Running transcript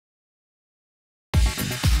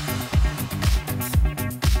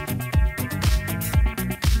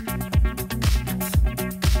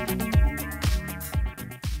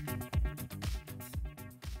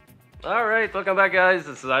Alright, welcome back guys.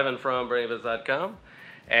 This is Ivan from Brainy-Bits.com.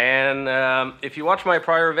 And if you watched my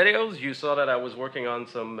prior videos, you saw that I was working on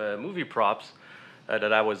some movie props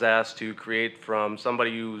that I was asked to create from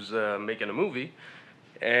somebody who's making a movie.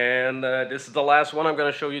 And this is the last one I'm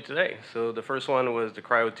going to show you today. So the first one was the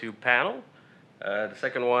cryotube panel. The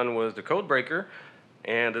second one was the code breaker.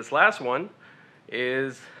 And this last one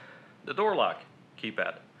is the door lock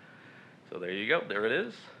keypad. So there you go, there it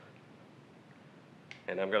is.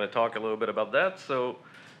 And I'm going to talk a little bit about that. So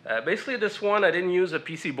basically this one, I didn't use a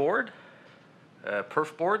PC board, a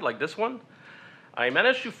perf board like this one. I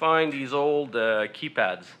managed to find these old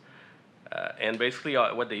keypads. And basically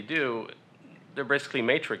what they do, they're basically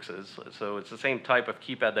matrices. So it's the same type of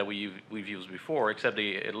keypad that we've used before, except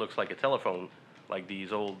it looks like a telephone, like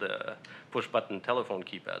these old push-button telephone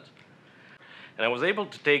keypads. And I was able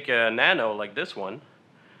to take a nano like this one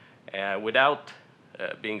without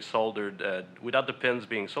being soldered, without the pins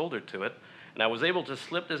being soldered to it. And I was able to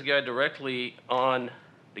slip this guy directly on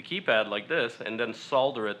the keypad like this and then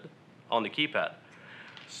solder it on the keypad.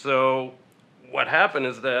 So what happened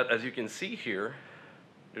is that, as you can see here,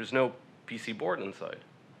 there's no PC board inside.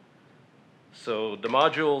 So the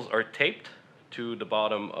modules are taped to the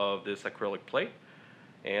bottom of this acrylic plate,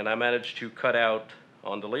 and I managed to cut out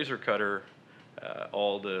on the laser cutter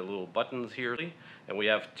all the little buttons here. And we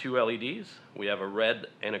have two LEDs. We have a red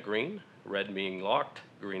and a green, red being locked,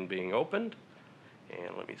 green being opened.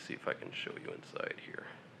 And let me see if I can show you inside here.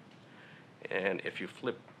 And if you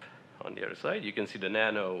flip on the other side, you can see the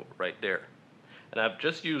nano right there. And I've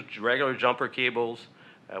just used regular jumper cables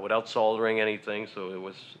without soldering anything,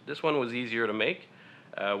 so this one was easier to make.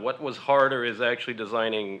 What was harder is actually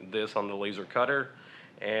designing this on the laser cutter,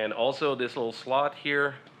 and also this little slot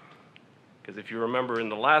here. Because if you remember in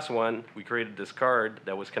the last one, we created this card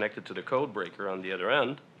that was connected to the code breaker on the other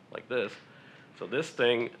end, like this. So this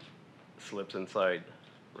thing slips inside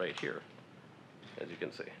right here, as you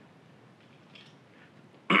can see.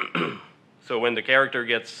 So when the character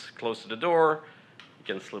gets close to the door, you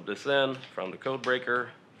can slip this in from the code breaker,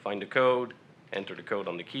 find the code, enter the code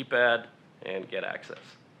on the keypad, and get access.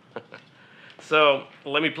 So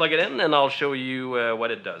let me plug it in and I'll show you what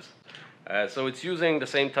it does. So it's using the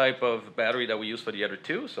same type of battery that we used for the other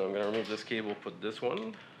two. So I'm going to remove this cable, put this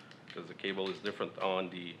one, because the cable is different on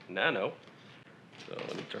the Nano. So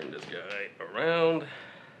let me turn this guy around,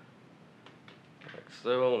 like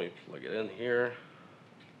so. Let me plug it in here.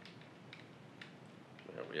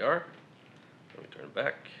 There we are. Let me turn it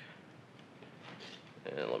back.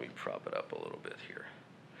 And let me prop it up a little bit here.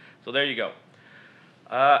 So there you go.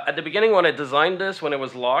 At the beginning when I designed this, when it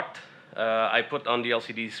was locked, I put on the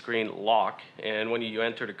LCD screen lock, and when you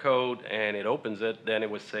enter the code and it opens it, then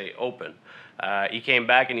it would say open. He came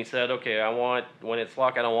back and he said, okay, when it's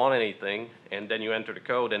locked, I don't want anything, and then you enter the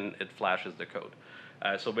code and it flashes the code.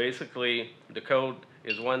 So basically, the code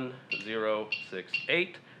is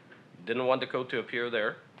 1068. Didn't want the code to appear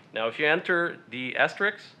there. Now if you enter the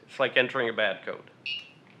asterisk, it's like entering a bad code.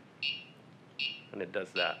 And it does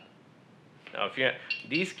that. Now,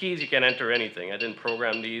 these keys, you can enter anything. I didn't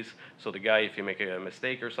program these, so the guy, if you make a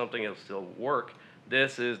mistake or something, it'll still work.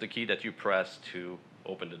 This is the key that you press to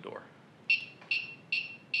open the door.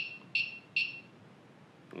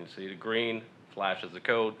 You see the green flashes the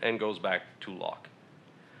code and goes back to lock.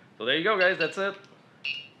 So there you go, guys. That's it.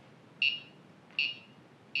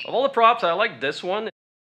 Of all the props, I like this one.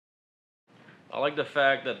 I like the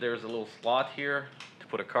fact that there's a little slot here to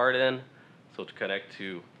put a card in, so to connect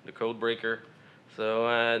to the code breaker. So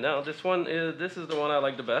no, this is the one I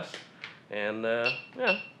like the best, and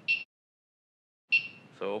yeah.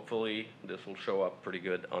 So hopefully this will show up pretty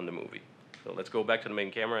good on the movie. So let's go back to the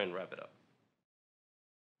main camera and wrap it up.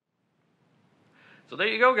 So there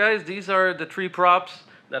you go, guys. These are the three props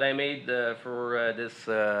that I made for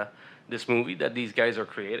this movie that these guys are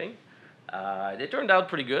creating. They turned out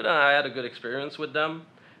pretty good. I had a good experience with them.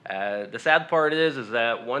 The sad part is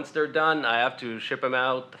that once they're done, I have to ship them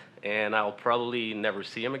out, and I'll probably never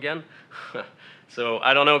see them again. So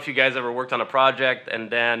I don't know if you guys ever worked on a project and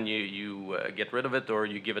then you get rid of it or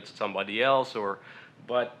you give it to somebody else,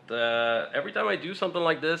 but every time I do something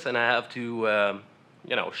like this and I have to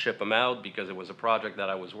ship them out because it was a project that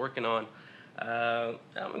I was working on,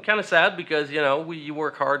 I'm kind of sad because you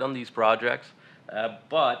work hard on these projects,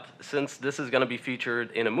 but since this is going to be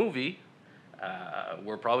featured in a movie,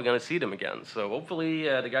 we're probably going to see them again. So hopefully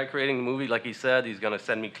the guy creating the movie, like he said, he's going to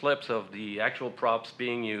send me clips of the actual props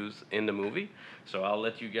being used in the movie. So I'll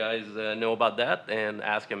let you guys know about that and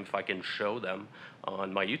ask him if I can show them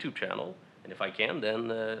on my YouTube channel. And if I can, then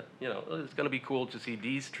it's going to be cool to see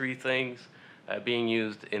these three things being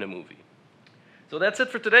used in a movie. So that's it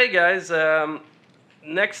for today, guys.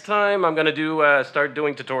 Next time I'm gonna start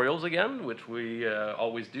doing tutorials again, which we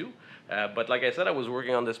always do. But like I said, I was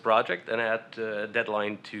working on this project and I had a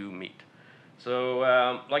deadline to meet. So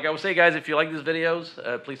like I would say, guys, if you like these videos,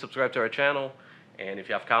 please subscribe to our channel. And if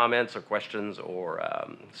you have comments or questions or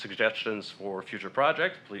suggestions for future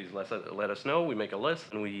projects, please let us know. We make a list,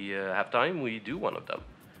 and we have time, we do one of them.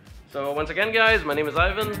 So once again, guys, my name is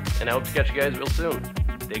Ivan, and I hope to catch you guys real soon.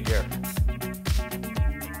 Take care.